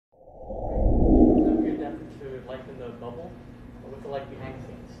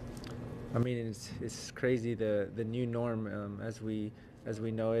I mean, it's crazy the new norm as we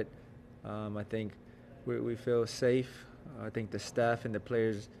know it. I think we feel safe. I think the staff and the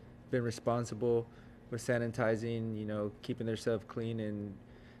players been responsible with sanitizing, keeping themselves clean and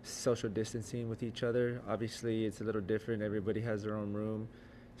social distancing with each other. Obviously, it's a little different. Everybody has their own room.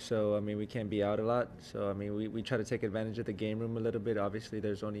 So, I mean, we can't be out a lot. So, I mean, we try to take advantage of the game room a little bit. Obviously,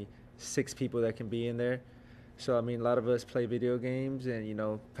 there's only 6 people that can be in there. So, I mean, a lot of us play video games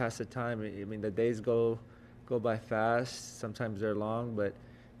and, pass the time. I mean, the days go by fast. Sometimes they're long, but,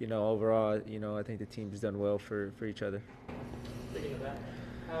 overall, I think the team's done well for each other. Speaking of that,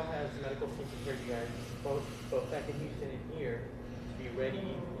 how has the medical team prepared you guys, both back in Houston and here, to be ready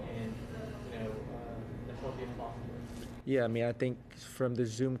and as healthy as possible? Yeah, I mean, I think from the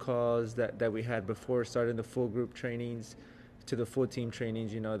Zoom calls that we had before starting the full group trainings to the full team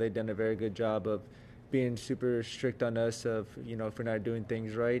trainings, they've done a very good job of being super strict on us of, if we're not doing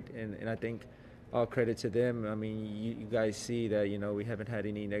things right. And I think all credit to them. I mean, you guys see that, we haven't had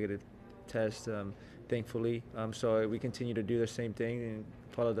any negative tests, thankfully. So we continue to do the same thing and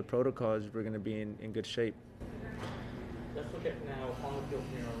follow the protocols. We're going to be in good shape. Let's look at now on the field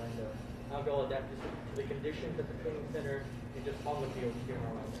here in Orlando. How have y'all adapted to the conditions at the training center and just on the field here in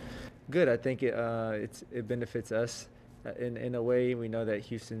Orlando? Good. I think it benefits us. In a way, we know that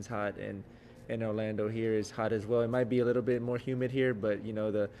Houston's hot and Orlando here is hot as well. It might be a little bit more humid here, but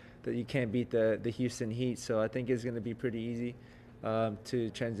you can't beat the Houston heat. So I think it's going to be pretty easy to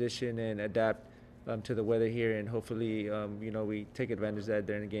transition and adapt to the weather here, and hopefully we take advantage of that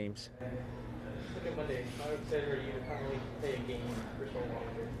during the games. Look at Monday. How excited are you to finally play a game for so long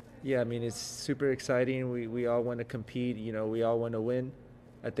here? Yeah, I mean, it's super exciting. We all want to compete. We all want to win.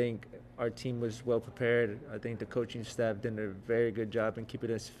 I think our team was well prepared. I think the coaching staff did a very good job in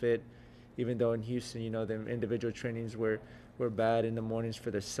keeping us fit. Even though in Houston, the individual trainings were bad in the mornings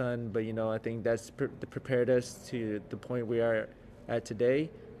for the sun, but I think that's prepared us to the point we are at today,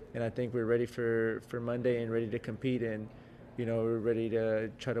 and I think we're ready for Monday and ready to compete, and we're ready to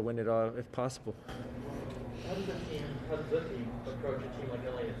try to win it all if possible. How does the team approach a team like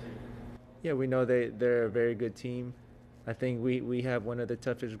LAFC? Yeah, we know they're a very good team. I think we have one of the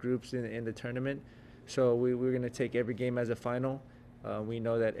toughest groups in the tournament, so we're going to take every game as a final. We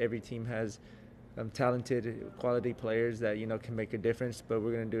know that every team has talented, quality players that can make a difference, but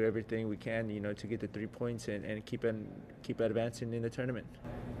we're going to do everything we can, to get the 3 points and keep advancing in the tournament.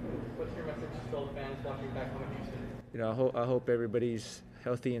 What's your message to all the fans watching back home in Houston? I hope everybody's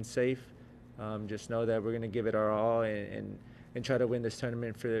healthy and safe. Just know that we're going to give it our all and try to win this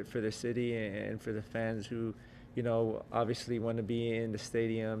tournament for the city and for the fans who, obviously want to be in the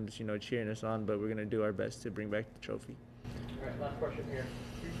stadiums, cheering us on. But we're going to do our best to bring back the trophy. All right, last question here.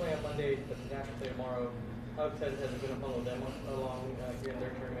 We play on Monday, but the national play tomorrow. How excited has it been to follow them along here in their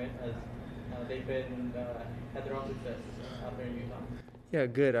tournament as they've been had their own success out there in Utah? Yeah,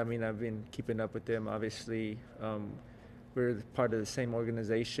 good. I mean, I've been keeping up with them. Obviously, we're part of the same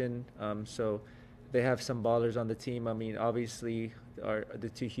organization, so they have some ballers on the team. I mean, obviously,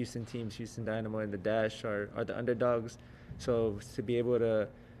 the two Houston teams, Houston Dynamo and the Dash, are the underdogs. So to be able to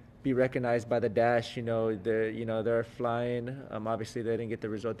be recognized by the Dash, they're flying. Obviously, they didn't get the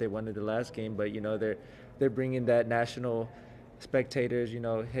result they wanted the last game, but they're bringing that national spectators.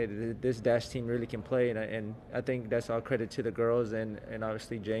 Hey, this Dash team really can play, and I think that's all credit to the girls and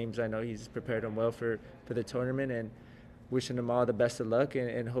obviously James. I know he's prepared them well for the tournament, and wishing them all the best of luck,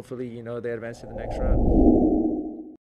 and hopefully they advance to the next round.